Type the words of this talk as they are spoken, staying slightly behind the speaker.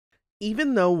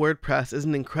Even though WordPress is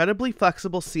an incredibly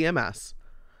flexible CMS,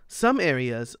 some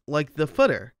areas, like the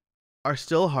footer, are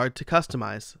still hard to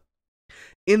customize.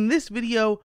 In this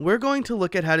video, we're going to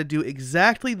look at how to do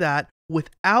exactly that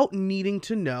without needing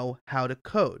to know how to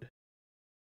code.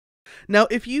 Now,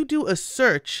 if you do a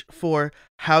search for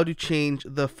how to change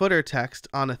the footer text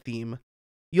on a theme,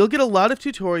 you'll get a lot of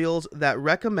tutorials that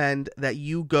recommend that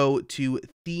you go to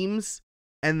Themes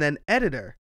and then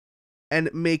Editor and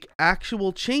make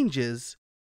actual changes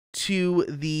to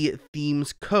the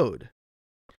theme's code.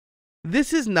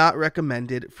 This is not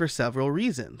recommended for several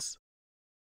reasons.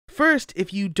 First,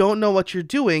 if you don't know what you're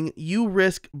doing, you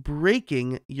risk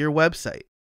breaking your website.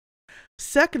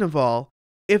 Second of all,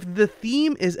 if the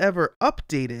theme is ever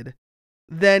updated,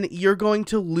 then you're going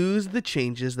to lose the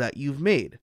changes that you've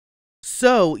made.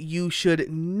 So you should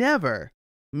never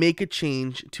make a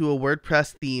change to a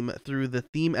WordPress theme through the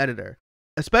theme editor,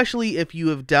 especially if you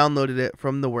have downloaded it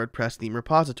from the WordPress theme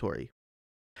repository.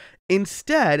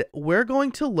 Instead, we're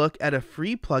going to look at a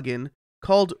free plugin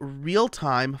called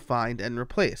RealTime Find and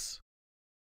Replace.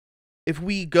 If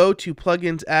we go to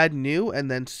Plugins, Add New, and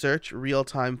then search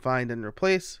RealTime Find and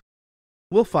Replace,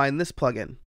 we'll find this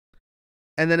plugin.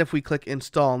 And then if we click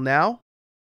Install Now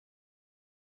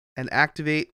and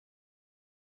Activate,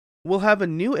 we'll have a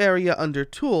new area under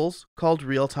Tools called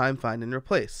RealTime Find and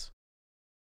Replace.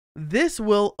 This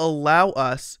will allow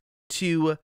us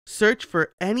to search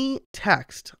for any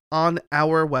text on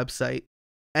our website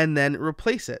and then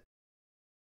replace it.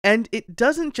 And it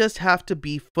doesn't just have to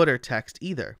be footer text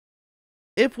either.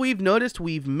 If we've noticed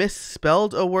we've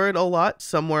misspelled a word a lot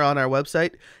somewhere on our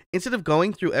website, instead of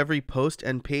going through every post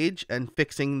and page and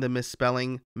fixing the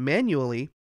misspelling manually,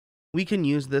 we can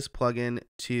use this plugin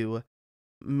to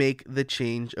make the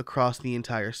change across the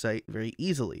entire site very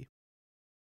easily.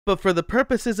 But for the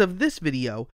purposes of this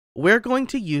video, we're going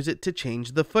to use it to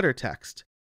change the footer text.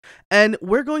 And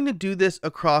we're going to do this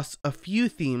across a few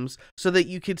themes so that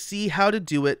you could see how to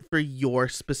do it for your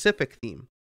specific theme.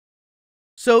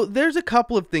 So there's a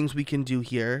couple of things we can do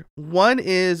here. One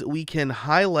is we can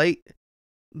highlight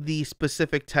the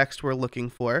specific text we're looking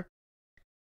for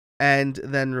and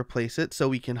then replace it. So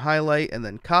we can highlight and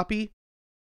then copy.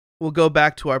 We'll go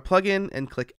back to our plugin and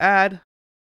click Add.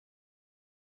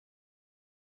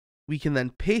 We can then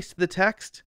paste the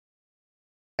text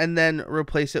and then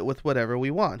replace it with whatever we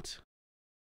want.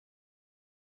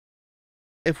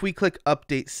 If we click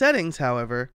Update Settings,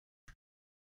 however,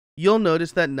 you'll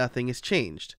notice that nothing has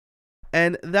changed.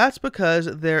 And that's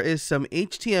because there is some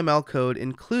HTML code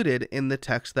included in the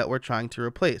text that we're trying to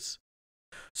replace.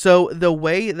 So the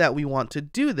way that we want to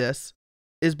do this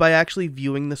is by actually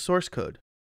viewing the source code.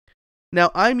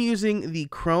 Now, I'm using the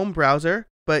Chrome browser,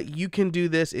 but you can do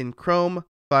this in Chrome,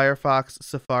 Firefox,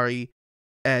 Safari,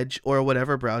 Edge, or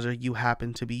whatever browser you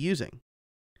happen to be using.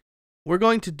 We're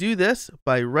going to do this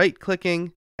by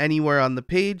right-clicking anywhere on the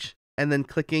page and then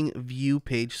clicking View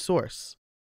Page Source.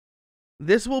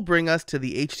 This will bring us to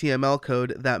the HTML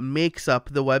code that makes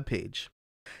up the web page.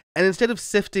 And instead of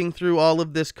sifting through all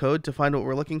of this code to find what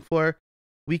we're looking for,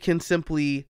 we can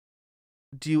simply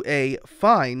do a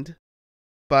find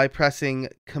by pressing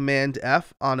Command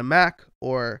F on a Mac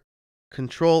or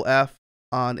Control F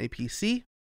on a PC,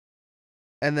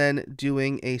 and then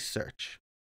doing a search.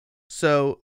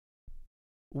 So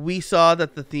we saw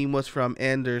that the theme was from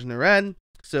Anders Naren.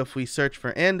 So if we search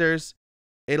for Anders,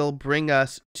 it'll bring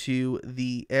us to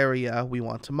the area we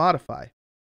want to modify.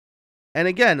 And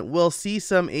again, we'll see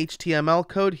some HTML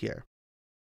code here.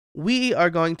 We are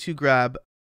going to grab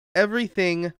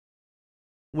everything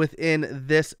within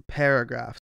this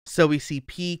paragraph. So we see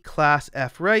P class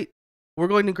F right. We're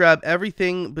going to grab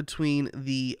everything between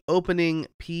the opening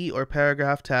P or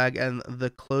paragraph tag and the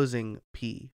closing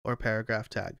P or paragraph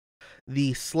tag.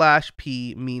 The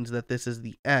 /P means that this is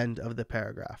the end of the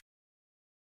paragraph.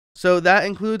 So that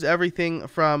includes everything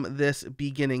from this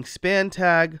beginning span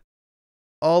tag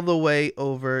all the way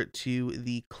over to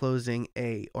the closing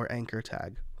A or anchor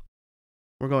tag.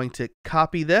 We're going to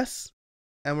copy this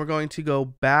and we're going to go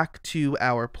back to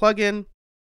our plugin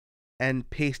and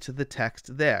paste the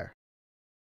text there.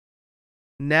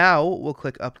 Now we'll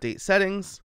click Update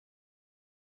Settings.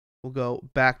 We'll go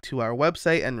back to our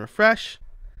website and refresh.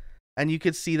 And you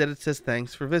can see that it says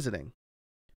thanks for visiting.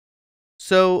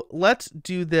 So let's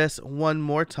do this one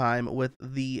more time with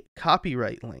the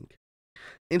copyright link.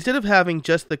 Instead of having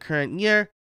just the current year,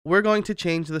 we're going to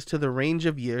change this to the range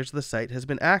of years the site has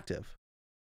been active.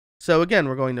 So again,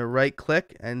 we're going to right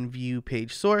click and view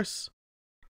page source.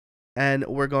 And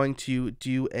we're going to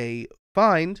do a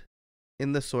find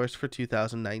in the source for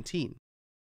 2019.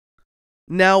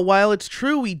 Now, while it's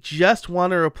true we just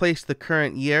want to replace the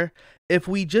current year, if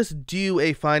we just do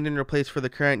a find and replace for the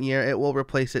current year, it will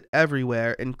replace it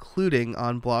everywhere, including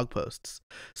on blog posts.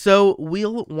 So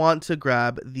we'll want to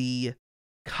grab the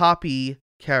copy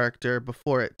character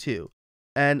before it too.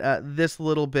 And this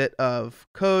little bit of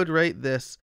code, right,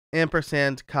 this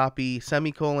ampersand copy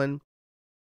semicolon,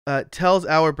 tells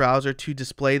our browser to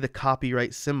display the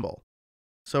copyright symbol.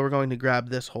 So we're going to grab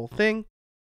this whole thing,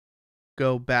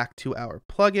 go back to our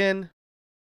plugin,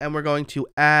 and we're going to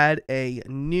add a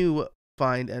new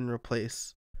find and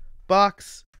replace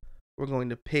box. We're going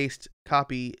to paste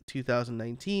copy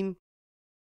 2019,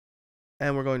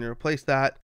 and we're going to replace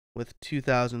that with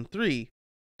 2003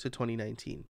 to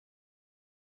 2019.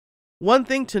 One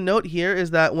thing to note here is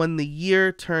that when the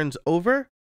year turns over,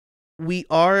 we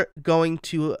are going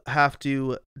to have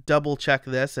to double check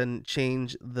this and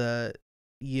change the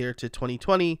year to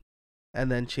 2020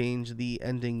 and then change the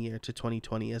ending year to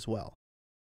 2020 as well.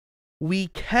 We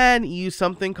can use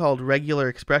something called regular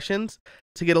expressions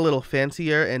to get a little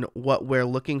fancier in what we're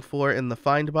looking for in the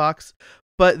find box,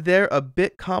 but they're a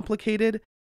bit complicated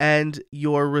and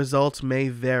your results may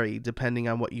vary depending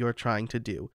on what you're trying to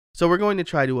do. So we're going to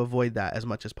try to avoid that as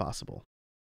much as possible.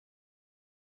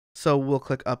 So we'll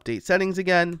click Update Settings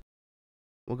again.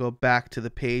 We'll go back to the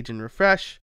page and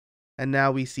refresh. And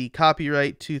now we see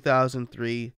copyright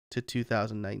 2003 to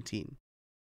 2019.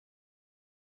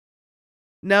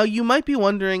 Now you might be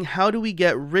wondering, how do we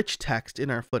get rich text in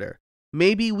our footer?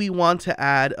 Maybe we want to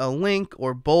add a link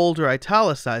or bold or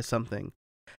italicize something.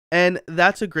 And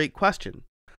that's a great question.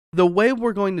 The way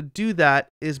we're going to do that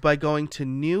is by going to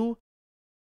New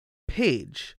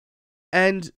Page.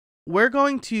 And we're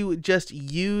going to just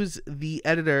use the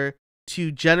editor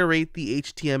to generate the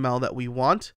HTML that we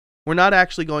want. We're not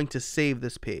actually going to save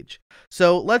this page.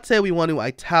 So let's say we want to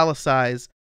italicize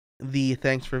the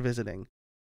thanks for visiting.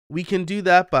 We can do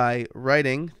that by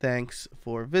writing thanks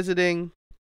for visiting.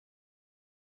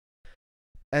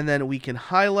 And then we can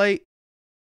highlight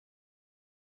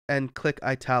and click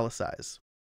italicize.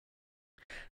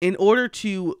 In order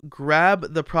to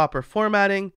grab the proper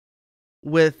formatting,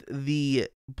 with the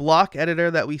block editor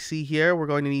that we see here, we're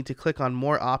going to need to click on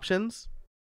More Options,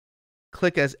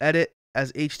 click as Edit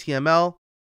as HTML,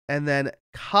 and then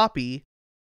copy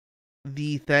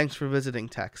the thanks for visiting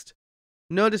text.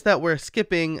 Notice that we're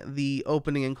skipping the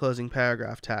opening and closing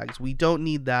paragraph tags. We don't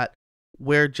need that.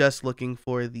 We're just looking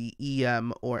for the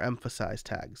EM or emphasize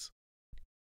tags.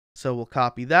 So we'll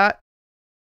copy that.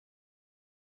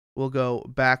 We'll go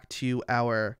back to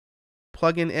our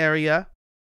plugin area.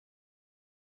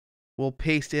 We'll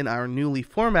paste in our newly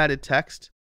formatted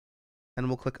text, and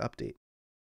we'll click Update.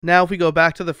 Now, if we go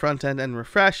back to the front end and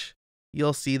refresh,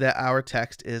 you'll see that our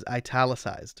text is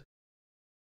italicized.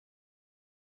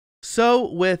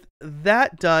 So with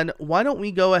that done, why don't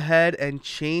we go ahead and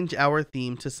change our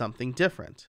theme to something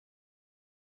different?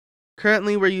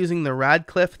 Currently, we're using the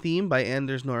Radcliffe theme by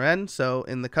Anders Norén, so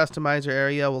in the Customizer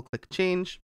area, we'll click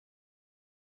Change,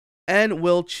 and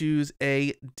we'll choose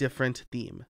a different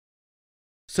theme.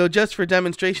 So just for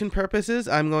demonstration purposes,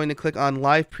 I'm going to click on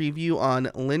Live Preview on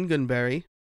Lingonberry,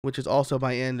 which is also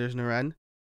by Anders Norén.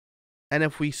 And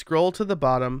if we scroll to the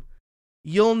bottom,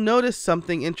 you'll notice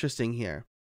something interesting here.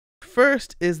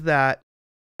 First is that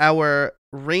our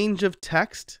range of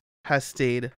text has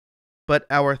stayed, but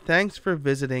our thanks for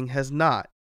visiting has not.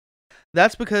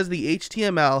 That's because the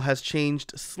HTML has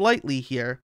changed slightly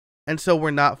here, and so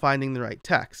we're not finding the right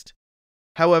text.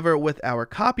 However, with our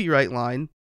copyright line,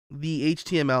 the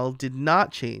HTML did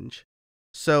not change,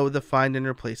 so the find and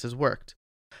replaces worked.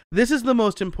 This is the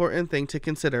most important thing to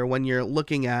consider when you're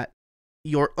looking at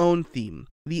your own theme.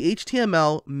 The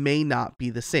HTML may not be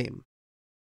the same.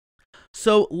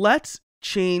 So let's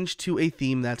change to a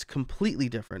theme that's completely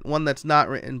different, one that's not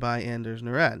written by Anders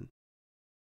Norén.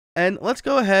 And let's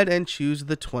go ahead and choose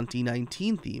the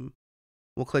 2019 theme.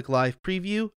 We'll click Live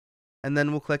Preview, and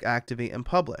then we'll click Activate and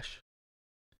Publish.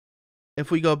 If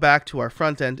we go back to our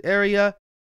front end area,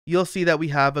 you'll see that we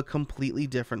have a completely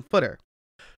different footer.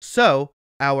 So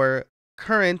our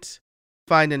current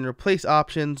find and replace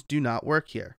options do not work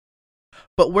here.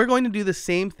 But we're going to do the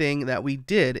same thing that we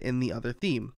did in the other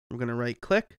theme. We're going to right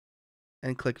click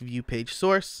and click View Page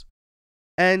Source.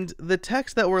 And the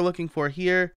text that we're looking for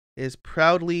here is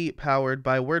proudly powered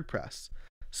by WordPress.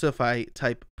 So if I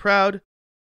type proud,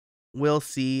 we'll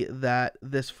see that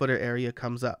this footer area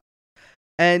comes up.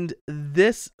 And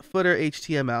this footer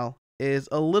HTML is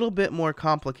a little bit more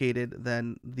complicated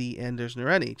than the Anders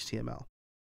Norén HTML.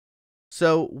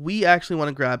 So we actually want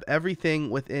to grab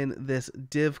everything within this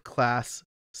div class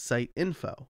site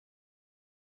info.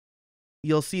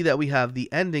 you'll see that we have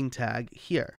the ending tag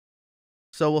here.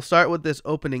 So we'll start with this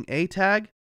opening A tag,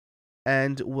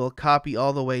 and we'll copy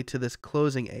all the way to this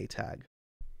closing A tag.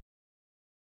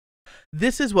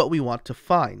 This is what we want to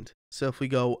find. So if we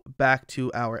go back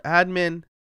to our admin,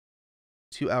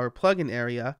 to our plugin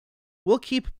area, we'll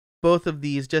keep both of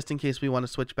these just in case we want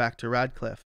to switch back to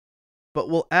Radcliffe. But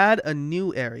we'll add a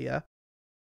new area,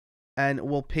 and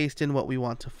we'll paste in what we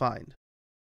want to find.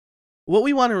 What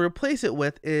we want to replace it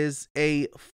with is a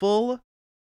full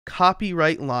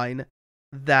copyright line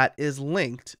that is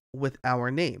linked with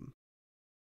our name.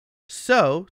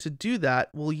 So to do that,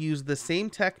 we'll use the same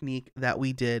technique that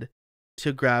we did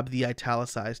to grab the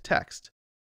italicized text.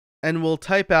 And we'll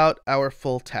type out our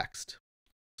full text.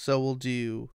 So we'll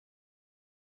do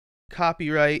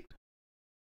copyright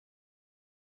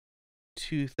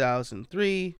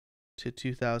 2003 to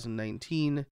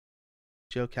 2019,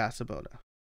 Joe Casabona.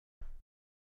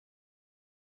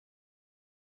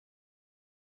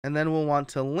 And then we'll want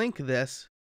to link this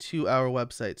to our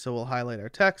website. So we'll highlight our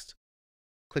text,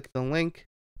 click the link,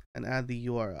 and add the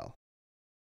URL.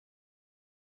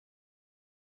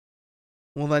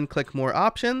 We'll then click More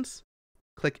Options,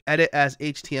 click Edit as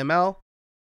HTML,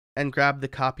 and grab the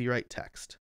copyright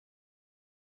text.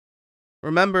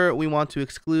 Remember, we want to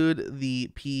exclude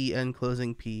the P and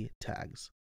closing P tags.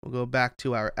 We'll go back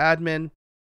to our admin,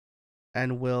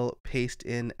 and we'll paste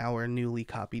in our newly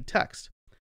copied text.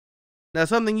 Now,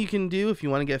 something you can do if you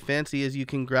want to get fancy is you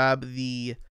can grab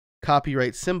the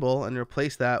copyright symbol and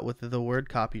replace that with the word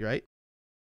copyright.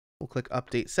 We'll click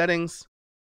Update Settings,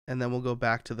 and then we'll go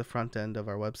back to the front end of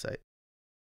our website.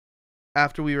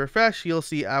 After we refresh, you'll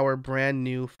see our brand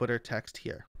new footer text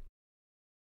here.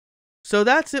 So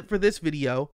that's it for this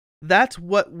video. That's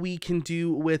what we can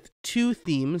do with two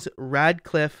themes,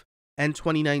 Radcliffe and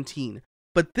 2019.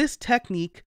 But this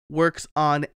technique works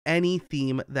on any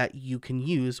theme that you can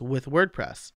use with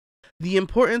WordPress. The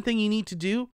important thing you need to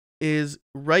do is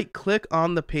right-click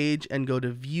on the page and go to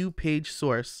View Page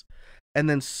Source, and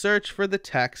then search for the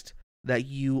text that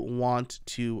you want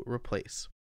to replace.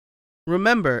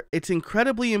 Remember, it's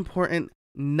incredibly important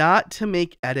not to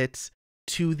make edits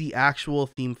to the actual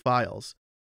theme files,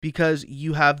 because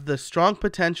you have the strong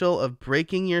potential of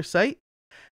breaking your site,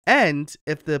 and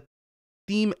if the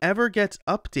theme ever gets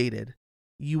updated,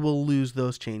 you will lose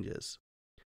those changes.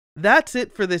 That's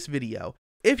it for this video.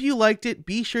 If you liked it,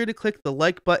 be sure to click the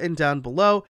like button down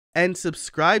below and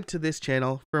subscribe to this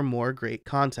channel for more great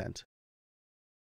content.